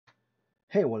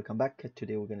Hey, welcome back.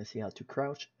 Today we're going to see how to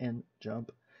crouch and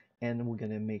jump, and we're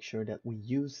going to make sure that we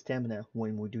use stamina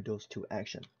when we do those two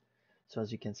actions. So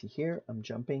as you can see here, I'm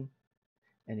jumping,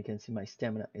 and you can see my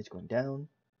stamina is going down.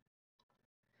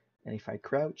 And if I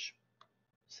crouch,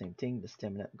 same thing, the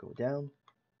stamina go down.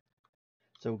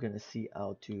 So we're going to see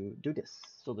how to do this.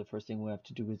 So the first thing we have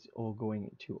to do is all going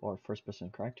into our first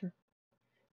person character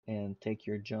and take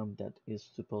your jump that is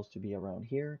supposed to be around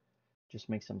here. Just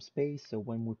make some space. So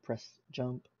when we press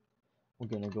jump, we're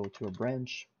going to go to a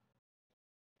branch,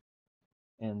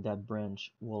 and that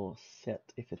branch will set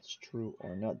if it's true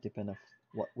or not, depending on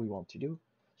what we want to do.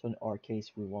 So in our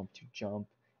case, we want to jump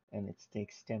and it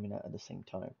takes stamina at the same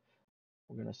time.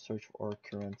 We're going to search for our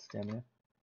current stamina,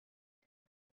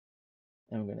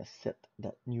 and we're going to set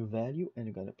that new value, and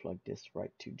we're going to plug this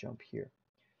right to jump here.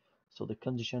 So the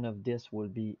condition of this will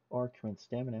be our current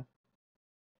stamina.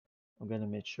 I'm going to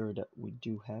make sure that we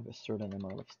do have a certain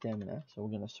amount of stamina. So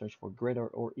we're going to search for greater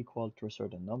or equal to a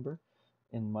certain number.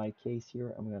 In my case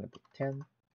here, I'm going to put 10,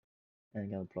 and I'm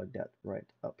going to plug that right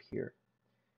up here,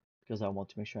 because I want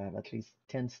to make sure I have at least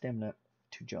 10 stamina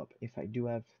to jump. If I do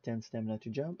have 10 stamina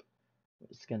to jump,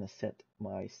 it's going to set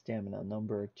my stamina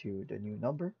number to the new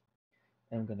number,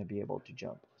 and I'm going to be able to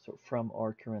jump. So from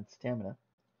our current stamina,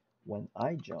 when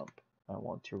I jump, I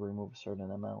want to remove a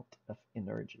certain amount of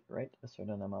energy, right? A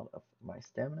certain amount of my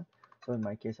stamina. So in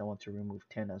my case, I want to remove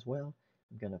 10 as well.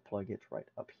 I'm going to plug it right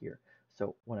up here.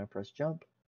 So when I press jump,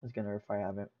 it's going to, if I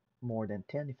have more than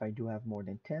 10, if I do have more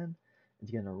than 10,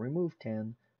 it's going to remove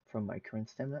 10 from my current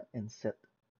stamina and set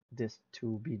this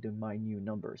to be my new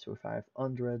number. So if I have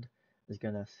 100, it's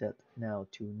going to set now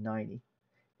to 90,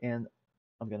 and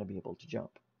I'm going to be able to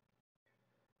jump.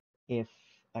 If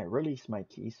I release my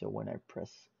key, so when I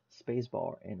press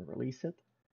spacebar and release it,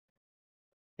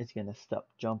 it's going to stop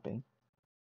jumping.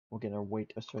 We're going to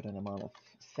wait a certain amount of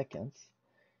seconds.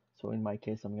 So in my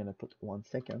case, I'm going to put 1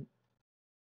 second,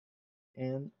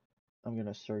 and I'm going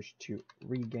to search to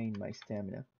regain my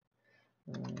stamina.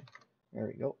 There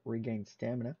we go, regain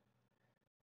stamina.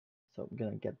 So I'm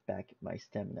going to get back my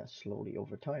stamina slowly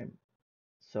over time.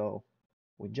 So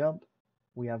we jump,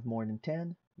 we have more than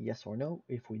 10, yes or no.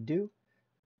 If we do,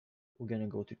 we're going to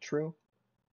go to true.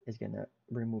 It's going to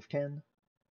remove 10.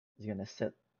 It's going to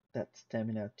set that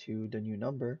stamina to the new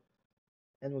number,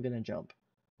 and we're going to jump.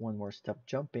 When we're stop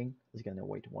jumping, it's going to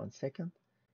wait 1 second,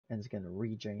 and it's going to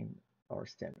regain our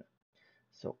stamina.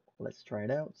 So let's try it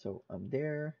out. So I'm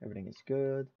there, everything is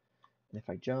good. And if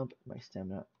I jump, my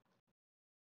stamina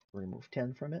remove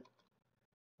 10 from it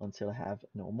until I have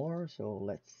no more. So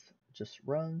let's just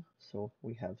run. So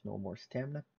we have no more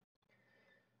stamina.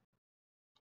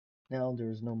 Now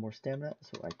there's no more stamina,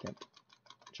 so I can't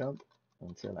jump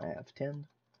until I have 10.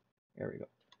 There we go.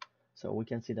 So we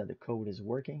can see that the code is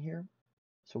working here.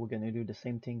 So we're going to do the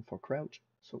same thing for crouch.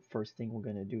 So first thing we're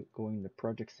going to do, go in the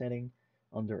project setting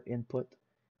under input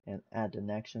and add an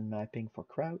action mapping for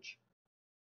crouch,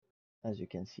 as you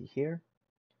can see here.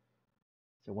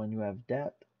 So when you have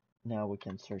that, now we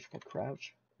can search for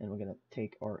crouch, and we're going to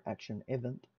take our action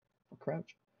event for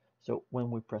crouch. So when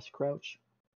we press crouch,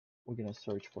 we're going to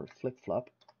search for flip-flop,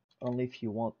 only if you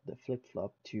want the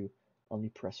flip-flop to only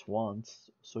press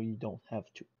once, so you don't have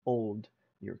to hold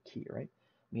your key, right?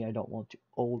 Me, I don't want to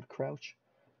hold crouch,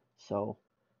 so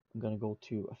I'm going to go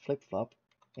to a flip-flop,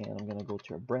 and I'm going to go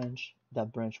to a branch.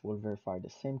 That branch will verify the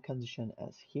same condition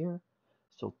as here.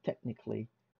 So technically,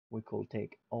 we could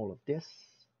take all of this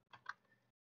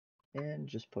and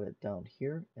just put it down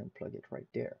here and plug it right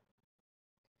there.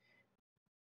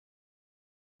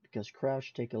 Because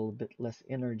crouch take a little bit less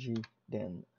energy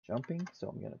than jumping, so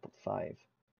I'm going to put 5.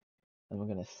 And we're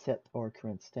going to set our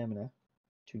current stamina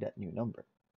to that new number.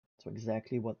 So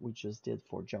exactly what we just did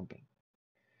for jumping.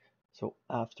 So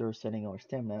after setting our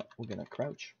stamina, we're going to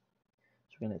crouch.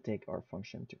 So we're going to take our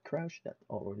function to crouch that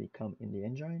already come in the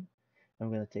engine. And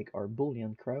we're going to take our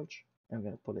boolean crouch, and we're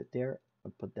going to put it there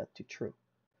and put that to true.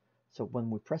 So when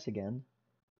we press again,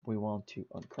 we want to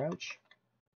uncrouch.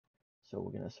 So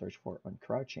we're going to search for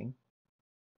uncrouching,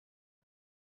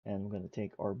 and we're going to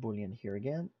take our boolean here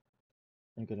again, and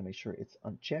we're going to make sure it's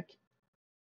unchecked,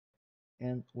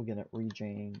 and we're going to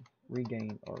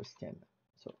regain our stamina.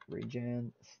 So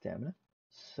regain stamina.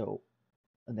 So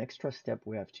an extra step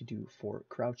we have to do for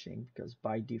crouching, because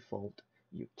by default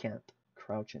you can't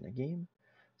crouch in a game.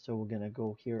 So we're going to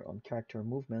go here on character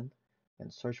movement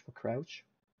and search for crouch,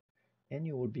 and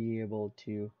you will be able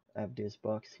to have this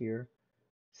box here.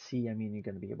 You're going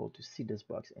to be able to see this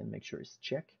box and make sure it's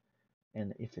checked.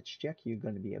 And if it's checked, you're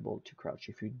going to be able to crouch.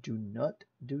 If you do not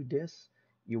do this,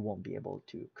 you won't be able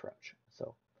to crouch.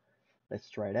 So let's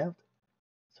try it out.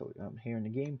 So I'm here in the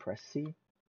game, press C,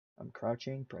 I'm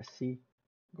crouching, press C,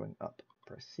 going up,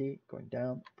 press C, going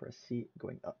down, press C,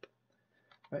 going up.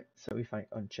 Right, so if I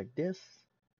uncheck this,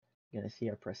 you're gonna see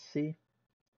I press C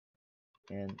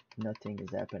and nothing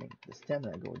is happening. The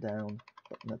stamina go down,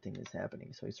 but nothing is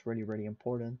happening. So it's really, really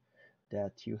important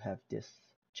that you have this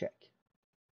check.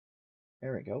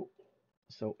 There we go.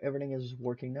 So everything is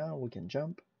working now. We can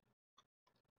jump,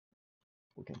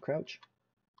 we can crouch.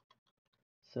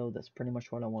 So that's pretty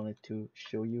much what I wanted to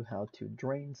show you, how to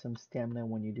drain some stamina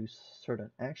when you do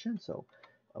certain actions. So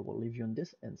I will leave you on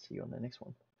this and see you on the next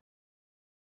one.